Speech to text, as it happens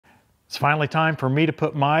It's finally time for me to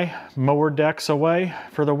put my mower decks away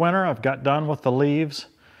for the winter. I've got done with the leaves.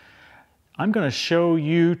 I'm going to show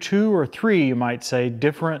you 2 or 3, you might say,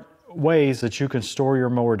 different ways that you can store your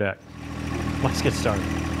mower deck. Let's get started.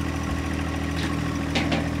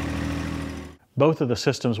 Both of the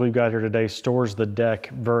systems we've got here today stores the deck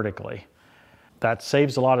vertically. That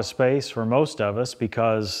saves a lot of space for most of us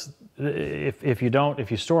because if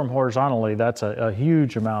you store them horizontally, that's a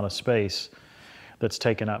huge amount of space that's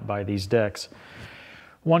taken up by these decks.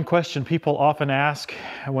 One question people often ask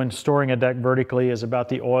when storing a deck vertically is about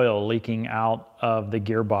the oil leaking out of the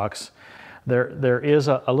gearbox. There is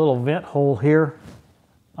a little vent hole here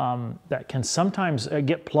that can sometimes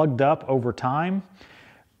get plugged up over time,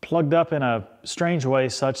 plugged up in a strange way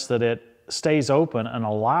such that it stays open and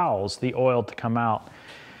allows the oil to come out.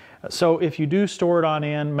 So if you do store it on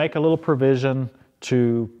in, make a little provision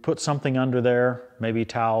to put something under there, maybe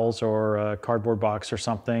towels or a cardboard box or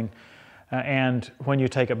something. And when you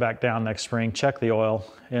take it back down next spring, check the oil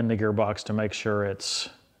in the gearbox to make sure it's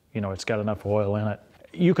got enough oil in it.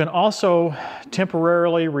 You can also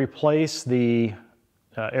temporarily replace the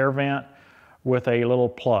air vent with a little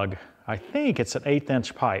plug. I think it's an 1/8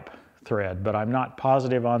 inch pipe thread, but I'm not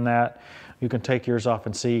positive on that. You can take yours off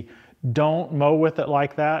and see. Don't mow with it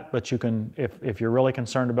like that, but you can, if you're really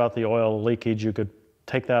concerned about the oil leakage, you could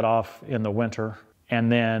take that off in the winter,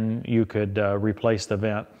 and then you could replace the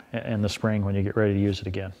vent in the spring when you get ready to use it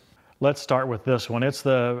again. Let's start with this one. It's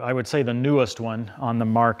I would say the newest one on the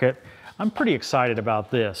market. I'm pretty excited about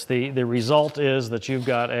this. The result is that you've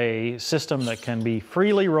got a system that can be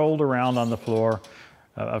freely rolled around on the floor.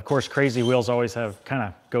 Of course, crazy wheels always kind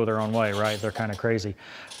of go their own way, right? They're kind of crazy.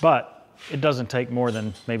 But it doesn't take more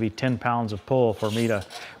than maybe 10 pounds of pull for me to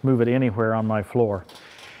move it anywhere on my floor.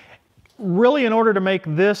 Really, in order to make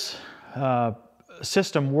this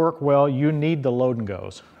system work well, you need the load and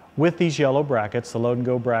goes. With these yellow brackets, the load and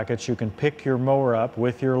go brackets, you can pick your mower up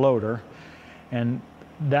with your loader, and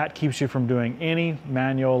that keeps you from doing any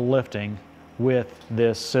manual lifting with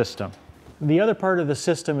this system. The other part of the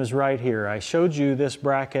system is right here. I showed you this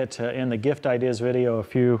bracket in the gift ideas video a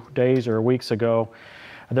few days or weeks ago.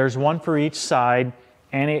 There's one for each side,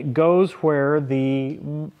 and it goes where the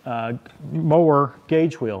mower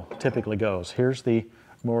gauge wheel typically goes. Here's the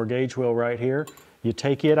mower gauge wheel right here. You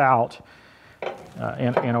take it out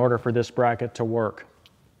in order for this bracket to work.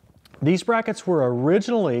 These brackets were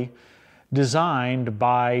originally designed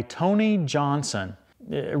by Tony Johnson.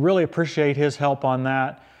 I really appreciate his help on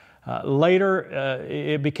that. Later,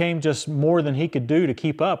 it became just more than he could do to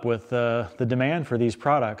keep up with the demand for these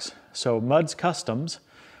products. So Mudd's Customs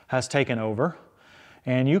has taken over,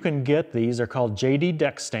 and you can get these. They're called JD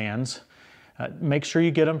deck stands. Make sure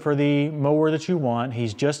you get them for the mower that you want.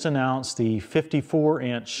 He's just announced the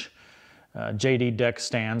 54-inch JD deck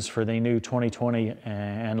stands for the new 2020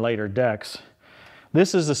 and later decks.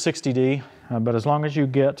 This is the 60D, but as long as you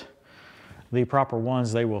get the proper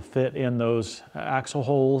ones, they will fit in those axle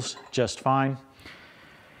holes just fine.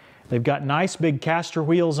 They've got nice big caster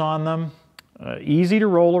wheels on them. Easy to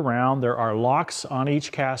roll around. There are locks on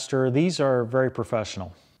each caster. These are very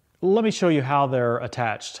professional. Let me show you how they're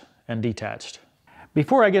attached and detached.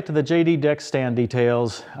 Before I get to the JD deck stand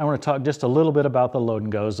details, I want to talk just a little bit about the load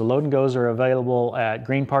and goes. The load and goes are available at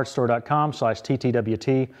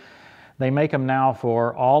greenpartsstore.com/TTWT. They make them now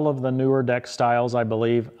for all of the newer deck styles, I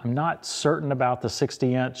believe. I'm not certain about the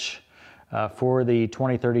 60-inch for the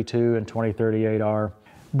 2032 and 2038R.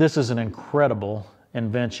 This is an incredible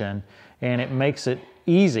invention, and it makes it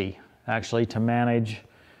easy, actually, to manage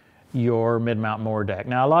your mid-mount mower deck.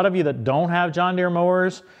 Now, a lot of you that don't have John Deere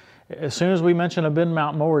mowers, as soon as we mention a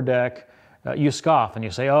mid-mount mower deck, you scoff and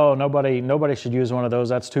you say, "Oh, nobody should use one of those.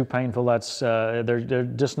 That's too painful. They're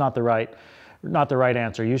just not the right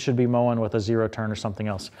answer. You should be mowing with a zero turn or something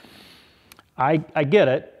else." I get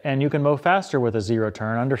it, and you can mow faster with a zero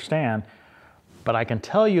turn, understand, but I can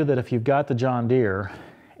tell you that if you've got the John Deere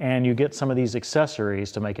and you get some of these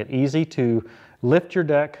accessories to make it easy to lift your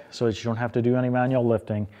deck so that you don't have to do any manual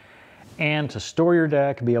lifting, and to store your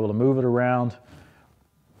deck, be able to move it around,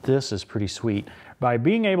 this is pretty sweet. By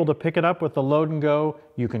being able to pick it up with the load and go,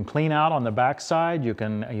 you can clean out on the back side. You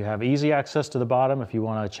have easy access to the bottom if you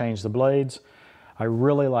want to change the blades. I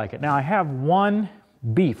really like it. Now, I have one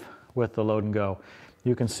beef with the load and go.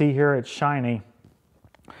 You can see here it's shiny.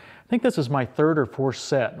 I think this is my 3rd or 4th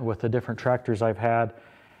set with the different tractors I've had.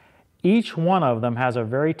 Each one of them has a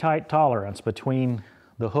very tight tolerance between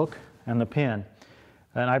the hook and the pin.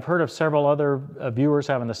 And I've heard of several other viewers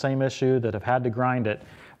having the same issue that have had to grind it.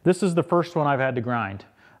 This is the first one I've had to grind.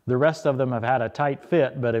 The rest of them have had a tight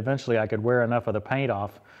fit, but eventually I could wear enough of the paint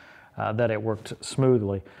off that it worked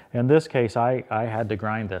smoothly. In this case, I had to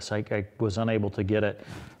grind this. I was unable to get it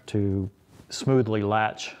to smoothly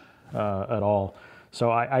latch at all.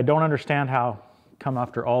 So I don't understand how, come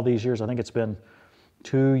after all these years, I think it's been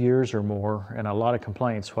 2 years or more, and a lot of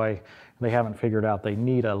complaints, why they haven't figured out they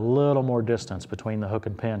need a little more distance between the hook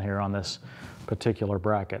and pin here on this particular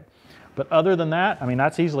bracket. But other than that, I mean,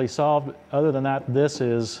 that's easily solved. Other than that, this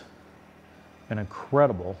is an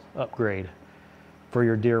incredible upgrade for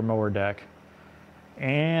your Deere mower deck,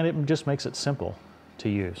 and it just makes it simple to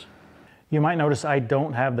use. You might notice I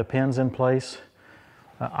don't have the pins in place.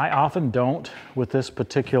 I often don't with this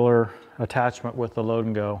particular attachment with the Load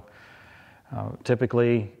and Go.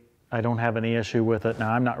 Typically, I don't have any issue with it.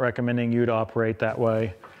 Now, I'm not recommending you to operate that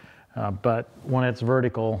way, but when it's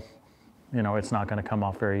vertical, you know, it's not going to come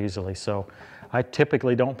off very easily. So I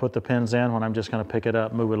typically don't put the pins in when I'm just going to pick it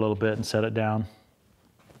up, move it a little bit, and set it down.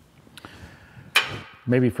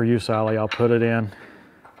 Maybe for you, Sally, I'll put it in.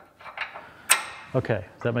 Okay,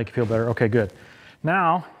 does that make you feel better? Okay, good.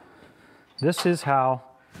 Now, this is how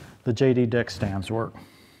the JD deck stands work.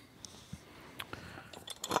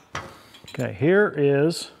 Okay, here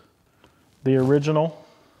is the original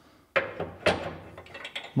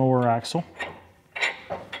mower axle.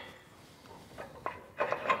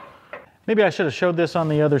 Maybe I should have showed this on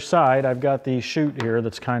the other side. I've got the chute here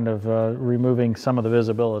that's kind of removing some of the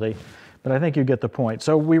visibility, but I think you get the point.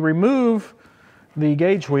 So we remove the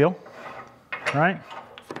gauge wheel, right?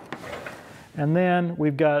 And then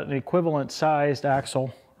we've got an equivalent sized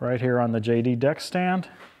axle right here on the JD deck stand.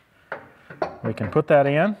 We can put that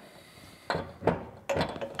in.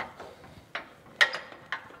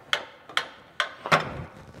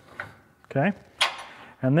 Okay,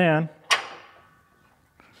 and then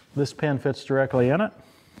this pin fits directly in it.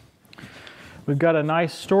 We've got a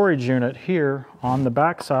nice storage unit here on the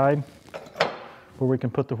back side where we can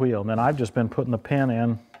put the wheel. And then I've just been putting the pin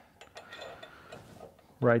in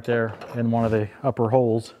right there in one of the upper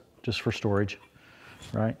holes just for storage,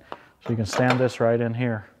 right? So you can stand this right in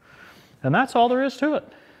here. And that's all there is to it.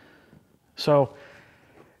 So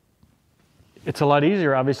it's a lot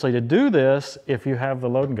easier, obviously, to do this if you have the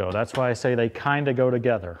Load and Go. That's why I say they kind of go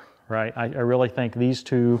together, right? I really think these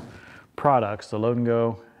two products, the Load and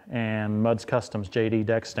Go and Mudd's Customs JD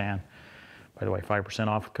deck stand, by the way, 5%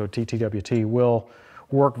 off with code TTWT, will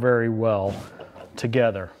work very well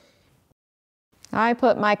together. I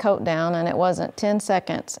put my coat down, and it wasn't 10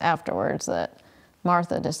 seconds afterwards that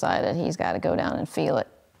Martha decided he's got to go down and feel it.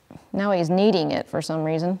 Now he's needing it for some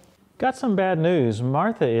reason. Got some bad news.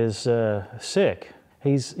 Martha is sick.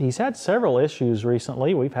 He's had several issues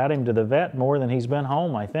recently. We've had him to the vet more than he's been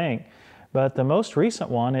home, I think. But the most recent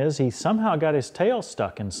one is he somehow got his tail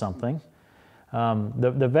stuck in something.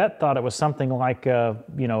 The vet thought it was something like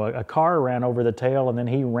you know, a car ran over the tail and then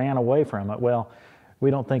he ran away from it. Well, we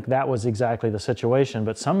don't think that was exactly the situation,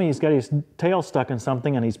 but he's got his tail stuck in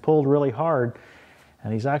something and he's pulled really hard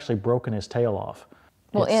and he's actually broken his tail off.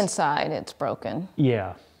 Well, inside it's broken.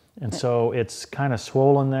 Yeah. And so it's kind of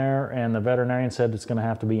swollen there, and the veterinarian said it's going to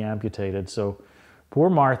have to be amputated. So poor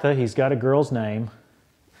Martha, he's got a girl's name,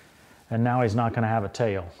 and now he's not going to have a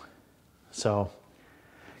tail. So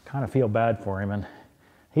kind of feel bad for him. And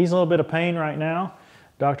he's in a little bit of pain right now.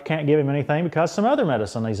 Doctor can't give him anything because some other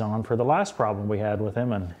medicine he's on for the last problem we had with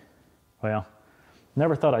him. And, well,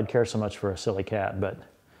 never thought I'd care so much for a silly cat, but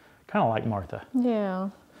kind of like Martha. Yeah.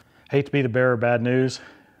 Hate to be the bearer of bad news,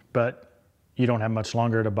 but you don't have much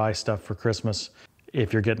longer to buy stuff for Christmas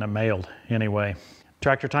if you're getting it mailed anyway.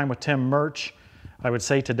 Tractor Time with Tim merch. I would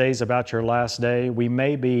say today's about your last day. We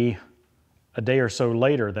may be a day or so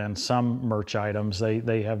later than some merch items.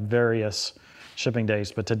 They have various shipping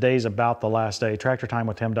days, but today's about the last day.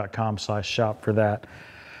 TractorTimeWithTim.com/shop for that.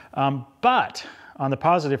 But on the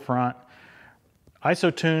positive front,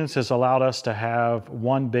 ISOtunes has allowed us to have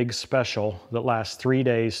one big special that lasts 3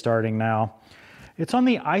 days starting now. It's on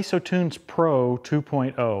the ISOtunes Pro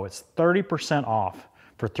 2.0. It's 30% off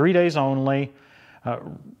for 3 days only,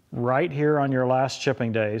 right here on your last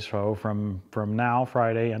shipping days, so from now,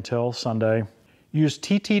 Friday, until Sunday. Use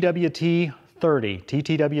TTWT30,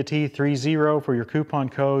 TTWT30 for your coupon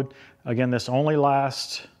code. Again, this only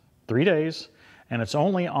lasts 3 days, and it's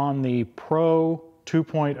only on the Pro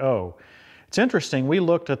 2.0. It's interesting, we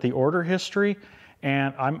looked at the order history,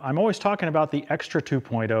 and I'm always talking about the Extra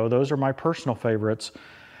 2.0. Those are my personal favorites.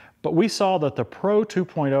 But we saw that the Pro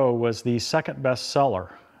 2.0 was the second best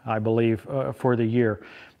seller, I believe, for the year.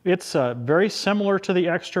 It's very similar to the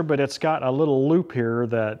Extra, but it's got a little loop here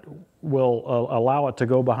that will allow it to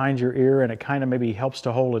go behind your ear, and it kind of maybe helps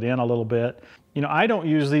to hold it in a little bit. You know, I don't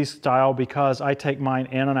use these style because I take mine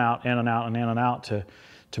in and out, in and out, and in and out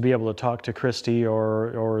to be able to talk to Christy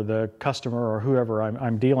or the customer or whoever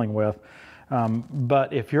I'm dealing with.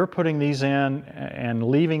 But if you're putting these in and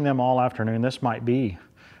leaving them all afternoon, this might be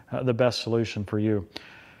the best solution for you.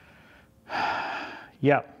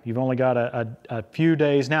 Yeah, you've only got a few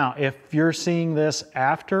days. Now, if you're seeing this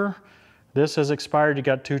after this has expired, you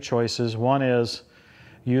got two choices. One is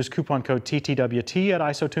use coupon code TTWT at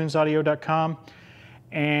isotunesaudio.com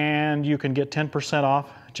and you can get 10% off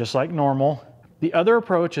just like normal. The other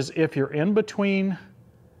approach is if you're in between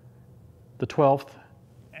the 12th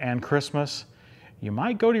and Christmas, you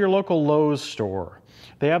might go to your local Lowe's store.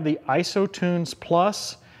 They have the ISOtunes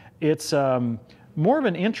Plus. It's more of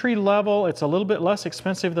an entry level. It's a little bit less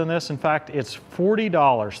expensive than this. In fact, it's $40,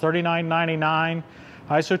 $39.99.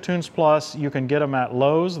 ISOtunes Plus, you can get them at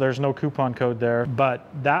Lowe's. There's no coupon code there, but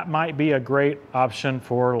that might be a great option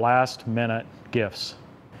for last minute gifts.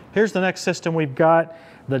 Here's the next system we've got,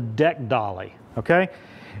 the deck dolly, okay?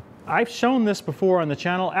 I've shown this before on the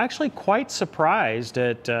channel, actually quite surprised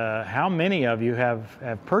at how many of you have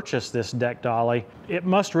purchased this deck dolly. It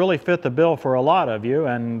must really fit the bill for a lot of you,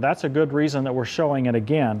 and that's a good reason that we're showing it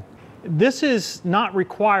again. This is not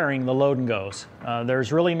requiring the load and goes.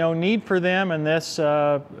 There's really no need for them in this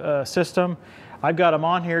system. I've got them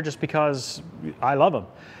on here just because I love them.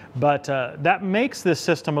 But that makes this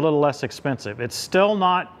system a little less expensive. It's still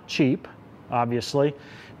not cheap, obviously,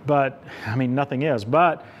 but I mean, nothing is.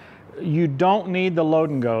 But you don't need the load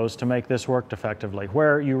and goes to make this work effectively,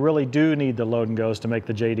 where you really do need the load and goes to make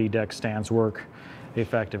the JD deck stands work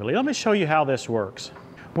effectively. Let me show you how this works.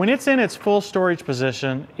 When it's in its full storage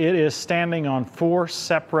position, it is standing on 4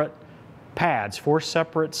 separate pads, 4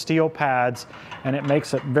 separate steel pads, and it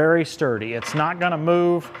makes it very sturdy. It's not going to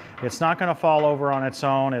move. It's not going to fall over on its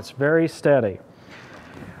own. It's very steady.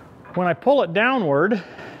 When I pull it downward,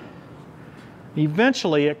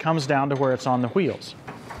 eventually it comes down to where it's on the wheels.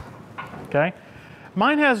 Okay?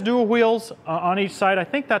 Mine has dual wheels on each side. I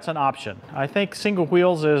think that's an option. I think single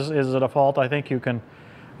wheels is a default. I think you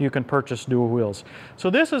can purchase dual wheels. So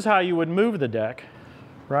this is how you would move the deck,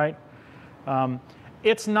 right?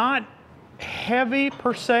 It's not heavy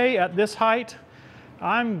per se at this height.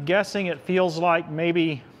 I'm guessing it feels like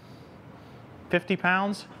maybe 50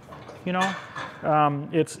 pounds, you know?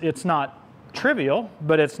 It's not trivial,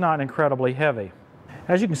 but it's not incredibly heavy.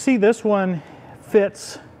 As you can see, this one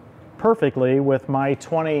fits perfectly with my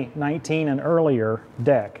 2019 and earlier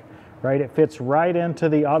deck, right? It fits right into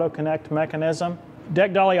the auto connect mechanism.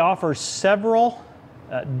 Deck Dolly offers several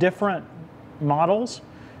different models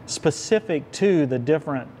specific to the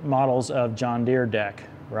different models of John Deere deck,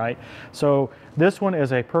 right? So this one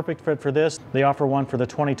is a perfect fit for this. They offer one for the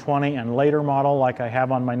 2020 and later model like I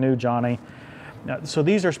have on my new Johnny. So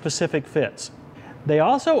these are specific fits. They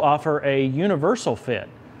also offer a universal fit,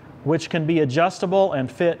 which can be adjustable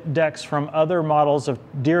and fit decks from other models of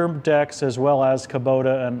Deere decks as well as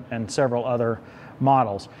Kubota and several other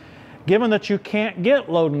models. Given that you can't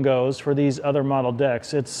get load and goes for these other model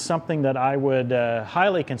decks, it's something that I would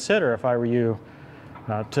highly consider if I were you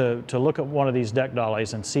to look at one of these deck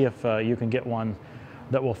dollies and see if you can get one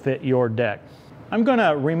that will fit your deck. I'm going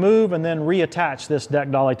to remove and then reattach this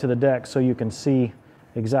deck dolly to the deck so you can see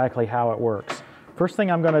exactly how it works. First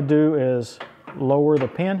thing I'm going to do is lower the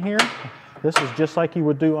pin here. This is just like you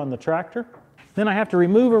would do on the tractor. Then I have to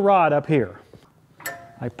remove a rod up here.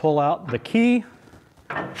 I pull out the key.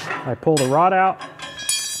 I pull the rod out,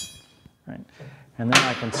 right, and then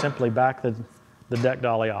I can simply back the deck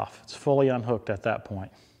dolly off. It's fully unhooked at that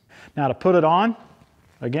point. Now to put it on,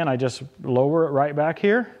 again, I just lower it right back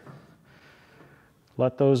here,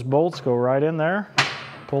 let those bolts go right in there,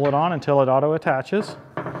 pull it on until it auto attaches,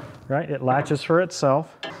 right? It latches for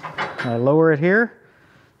itself. I lower it here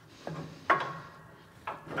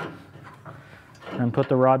and put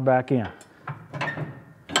the rod back in.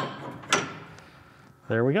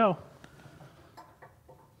 There we go.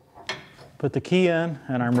 Put the key in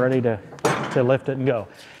and I'm ready to lift it and go.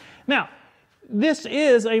 Now, this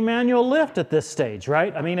is a manual lift at this stage,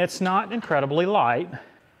 right? I mean, it's not incredibly light.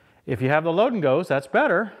 If you have the load and goes, that's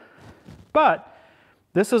better. But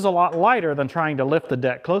this is a lot lighter than trying to lift the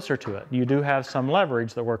deck closer to it. You do have some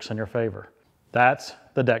leverage that works in your favor. That's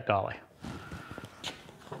the deck dolly.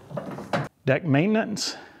 Deck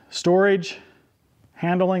maintenance, storage,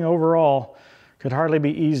 handling overall could hardly be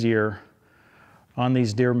easier on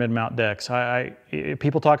these Deere mid-mount decks.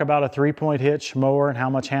 People talk about a 3-point hitch mower and how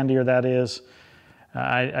much handier that is.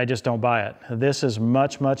 I just don't buy it. This is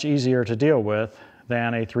much, much easier to deal with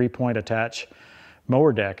than a 3-point attach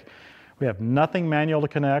mower deck. We have nothing manual to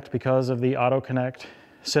connect because of the auto connect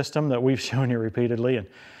system that we've shown you repeatedly, and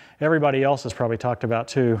everybody else has probably talked about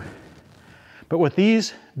too. But with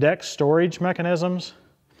these deck storage mechanisms,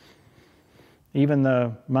 even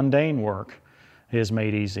the mundane work is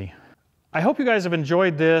made easy. I hope you guys have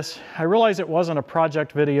enjoyed this. I realize it wasn't a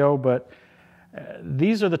project video, but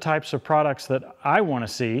these are the types of products that I want to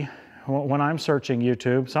see when I'm searching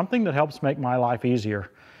YouTube, something that helps make my life easier.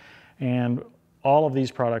 And all of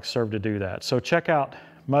these products serve to do that. So check out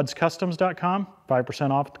mudscustoms.com,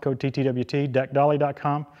 5% off with the code TTWT,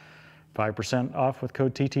 deckdolly.com, 5% off with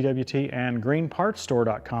code TTWT, and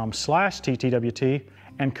greenpartsstore.com/TTWT.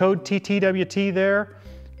 And code TTWT there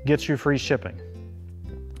gets you free shipping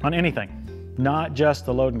on anything, not just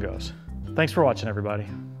the load and goes. Thanks for watching, everybody.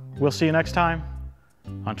 We'll see you next time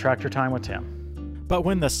on Tractor Time with Tim. But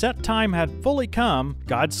when the set time had fully come,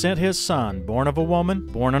 God sent his Son, born of a woman,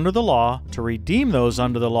 born under the law, to redeem those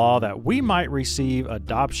under the law, that we might receive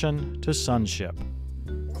adoption to sonship.